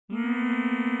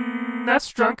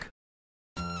NESdrunk.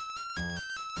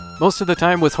 Most of the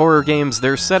time with horror games,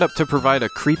 they're set up to provide a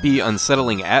creepy,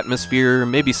 unsettling atmosphere,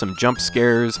 maybe some jump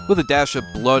scares, with a dash of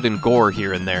blood and gore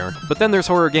here and there. But then there's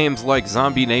horror games like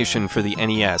Zombie Nation for the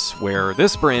NES, where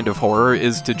this brand of horror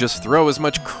is to just throw as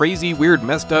much crazy, weird,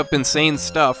 messed up, insane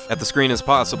stuff at the screen as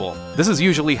possible. This is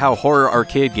usually how horror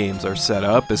arcade games are set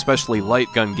up, especially light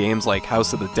gun games like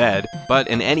House of the Dead, but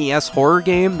an NES horror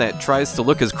game that tries to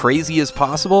look as crazy as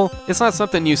possible, it's not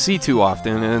something you see too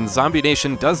often, and Zombie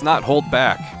Nation does not hold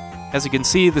back. As you can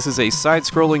see, this is a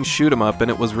side-scrolling shoot-'em-up,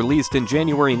 and it was released in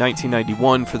January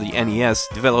 1991 for the NES,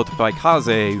 developed by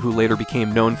Kaze, who later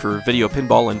became known for video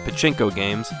pinball and pachinko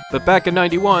games. But back in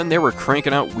 '91, they were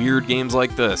cranking out weird games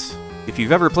like this. If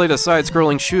you've ever played a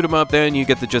side-scrolling shoot-'em-up, then you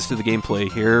get the gist of the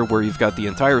gameplay here, where you've got the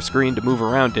entire screen to move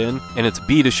around in, and it's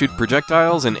B to shoot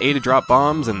projectiles and A to drop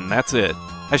bombs, and that's it.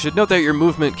 I should note that your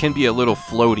movement can be a little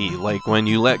floaty, like when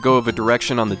you let go of a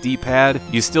direction on the D-pad,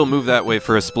 you still move that way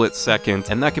for a split second,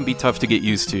 and that can be tough to get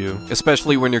used to,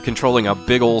 especially when you're controlling a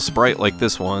big ol' sprite like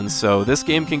this one, so this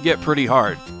game can get pretty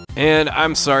hard. And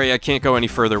I'm sorry, I can't go any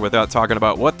further without talking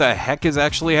about what the heck is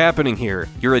actually happening here.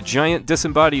 You're a giant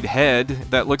disembodied head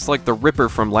that looks like the Ripper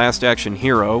from Last Action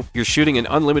Hero. You're shooting an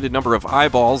unlimited number of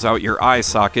eyeballs out your eye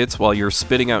sockets while you're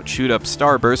spitting out shoot-up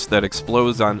starbursts that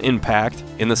explodes on impact.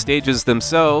 In the stages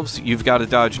themselves, you've got to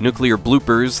dodge nuclear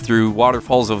bloopers through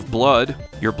waterfalls of blood.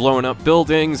 You're blowing up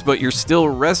buildings, but you're still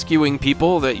rescuing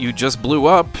people that you just blew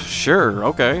up. Sure,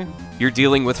 okay. You're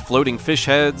dealing with floating fish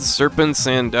heads, serpents,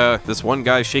 and this one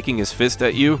guy shaking his fist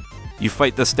at you. You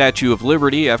fight the Statue of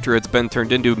Liberty after it's been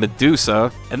turned into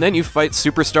Medusa, and then you fight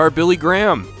Superstar Billy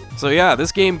Graham. So yeah,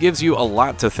 this game gives you a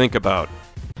lot to think about.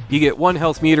 You get 1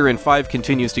 health meter and 5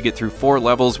 continues to get through 4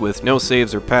 levels with no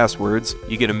saves or passwords.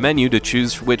 You get a menu to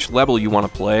choose which level you want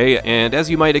to play, and as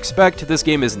you might expect, this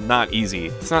game is not easy.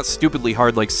 It's not stupidly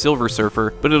hard like Silver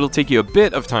Surfer, but it'll take you a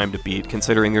bit of time to beat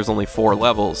considering there's only 4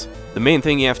 levels. The main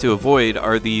thing you have to avoid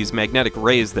are these magnetic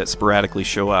rays that sporadically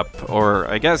show up, or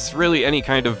I guess really any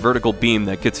kind of vertical beam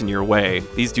that gets in your way.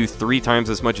 These do 3 times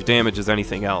as much damage as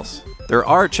anything else. There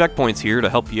are checkpoints here to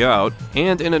help you out,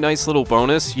 and in a nice little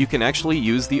bonus, you can actually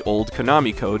use the old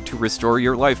Konami code to restore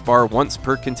your life bar once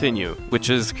per continue, which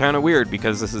is kinda weird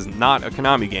because this is not a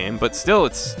Konami game, but still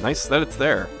it's nice that it's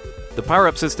there. The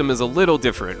power-up system is a little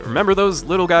different. Remember those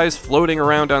little guys floating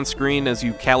around on screen as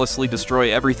you callously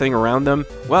destroy everything around them?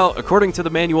 Well, according to the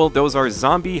manual, those are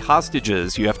zombie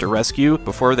hostages you have to rescue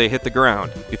before they hit the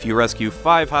ground. If you rescue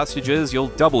 5 hostages, you'll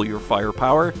double your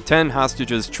firepower, 10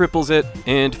 hostages triples it,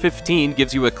 and 15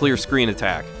 gives you a clear screen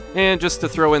attack. And just to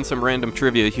throw in some random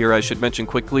trivia here, I should mention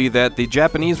quickly that the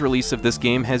Japanese release of this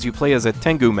game has you play as a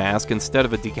Tengu mask instead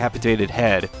of a decapitated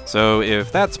head. So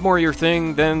if that's more your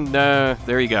thing, then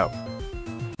there you go.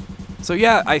 So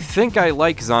yeah, I think I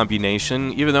like Zombie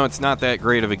Nation, even though it's not that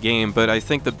great of a game, but I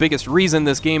think the biggest reason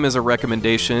this game is a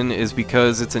recommendation is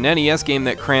because it's an NES game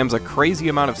that crams a crazy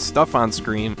amount of stuff on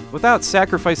screen without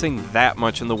sacrificing that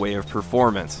much in the way of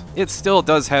performance. It still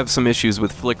does have some issues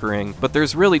with flickering, but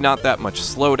there's really not that much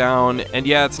slowdown, and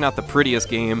yeah, it's not the prettiest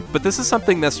game, but this is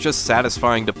something that's just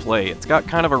satisfying to play. It's got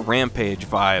kind of a Rampage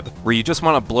vibe, where you just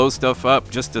want to blow stuff up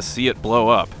just to see it blow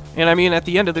up. And I mean, at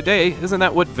the end of the day, isn't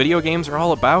that what video games are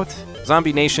all about?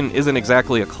 Zombie Nation isn't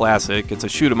exactly a classic. It's a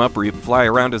shoot-'em-up where you fly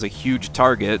around as a huge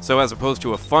target, so as opposed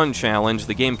to a fun challenge,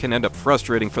 the game can end up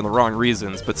frustrating for the wrong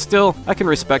reasons, but still, I can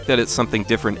respect that it's something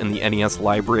different in the NES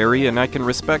library, and I can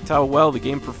respect how well the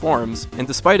game performs, and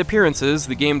despite appearances,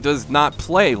 the game does not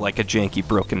play like a janky,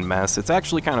 broken mess. It's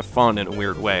actually kind of fun in a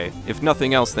weird way, if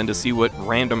nothing else than to see what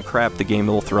random crap the game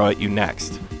will throw at you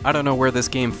next. I don't know where this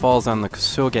game falls on the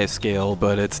kusobe scale,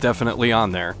 but it's definitely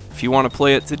on there. If you want to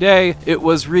play it today, it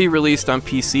was re-released on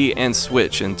PC and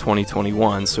Switch in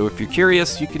 2021, so if you're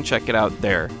curious, you can check it out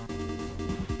there.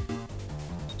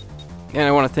 And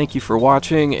I want to thank you for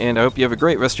watching, and I hope you have a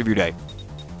great rest of your day.